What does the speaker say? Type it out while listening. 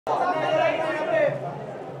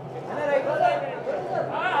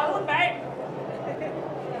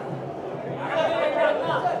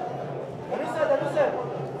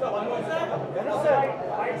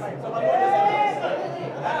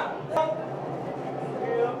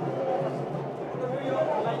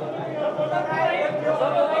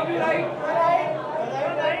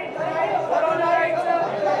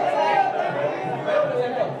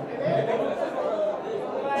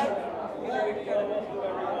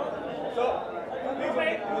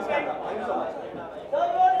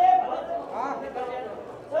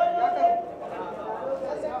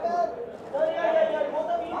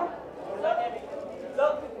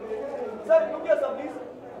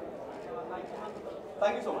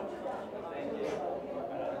Thank you so much.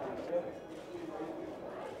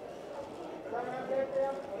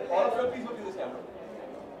 All of you, please look in this camera.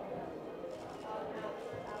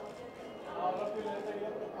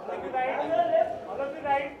 Thank you. All of you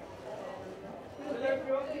right.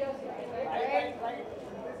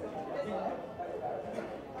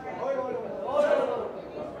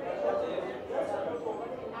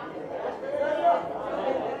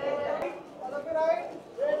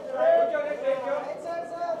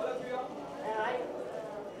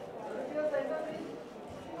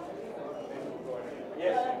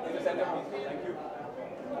 Yes, in the center, please. Thank you.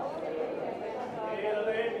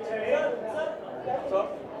 Sir,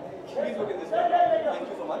 please look in this camera. Thank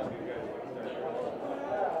you so much.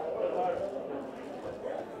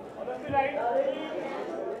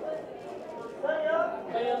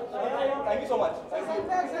 Thank you so much. Thank you.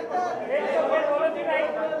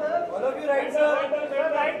 All of you right, sir.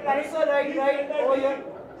 Right, sir, right. Over here.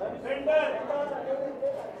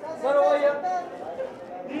 Sir, over here.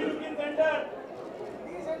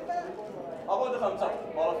 How about the thumbs up?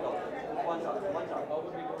 All of you. One shot.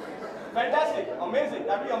 Fantastic. Amazing.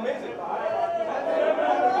 That'd be amazing.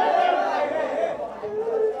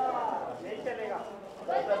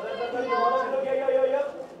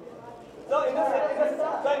 Sir, in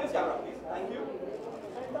this camera, please. Thank you.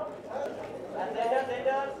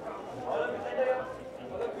 All of you, center here. All of you.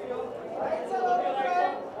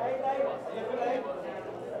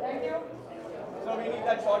 Thank you. So we need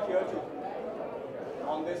that shot here too.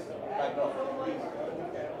 On this background, please.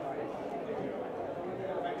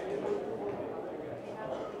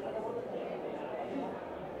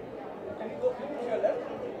 Can you go to your left?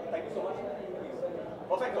 Thank you so much. Please.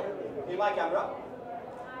 Perfecto. In my camera.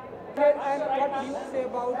 And what do you say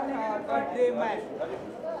about the Grey Man?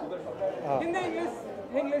 In the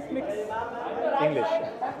English mix. English.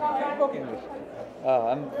 Okay. English.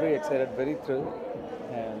 I'm very excited, very thrilled,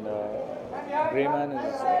 and Grey Man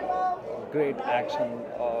is a great action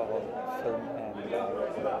film, and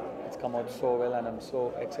it's come out so well, and I'm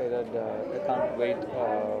so excited. I can't wait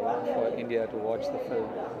for India to watch the film,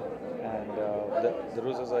 and the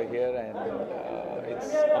Russos are here, and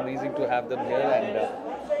it's amazing to have them here, and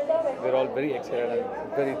we're all very excited and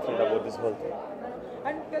very thrilled about this whole thing.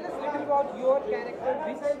 And tell us a little about your character,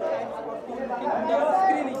 which times of you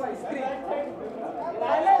looking on the screen.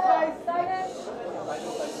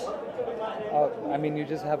 I mean, you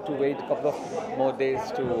just have to wait a couple of more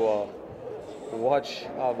days to watch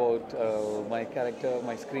about my character,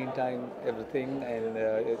 my screen time, everything, and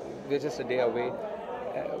we're just a day away.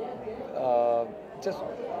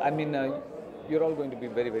 You're all going to be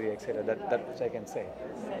very, very excited. That which I can say.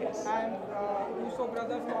 Yes. And Russo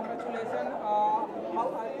brothers, congratulations. How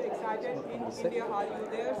are you excited? In India, are you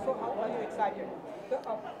there? So how are you excited?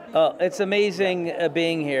 It's amazing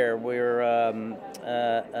being here. We're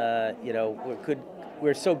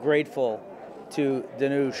so grateful to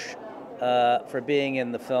Dhanush for being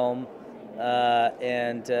in the film,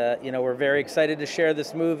 and we're very excited to share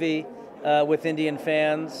this movie with Indian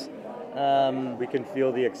fans. We can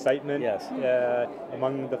feel the excitement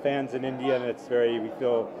among the fans in India, and we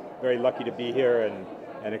feel very lucky to be here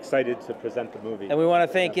and excited to present the movie. And we want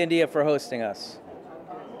to thank India for hosting us.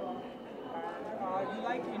 You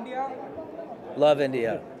like India? Love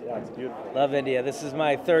India. Yeah, it's beautiful. Love India. This is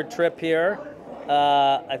my third trip here.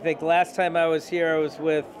 I think last time I was here, I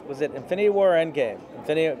was it Infinity War or Endgame?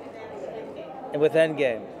 With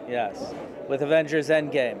Endgame, yes. With Avengers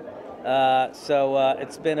Endgame. So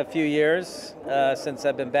it's been a few years since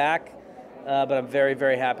I've been back, but I'm very,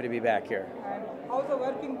 very happy to be back here. And how's the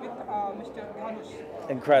working with Mr. Dhanush?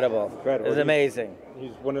 Incredible. It's amazing.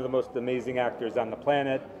 He's one of the most amazing actors on the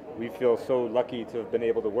planet. We feel so lucky to have been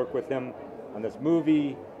able to work with him on this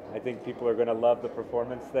movie. I think people are going to love the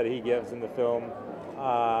performance that he gives in the film,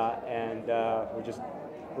 and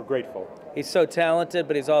we're grateful. He's so talented,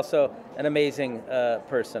 but he's also an amazing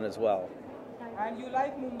person as well. And you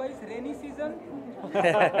like Mumbai's rainy season?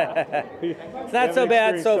 It's not so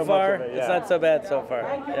bad so far. It's not so bad so far.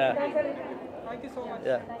 Thank you. Yeah. Thank you so much.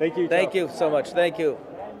 Yeah. Thank you. Thank you so much. Thank you.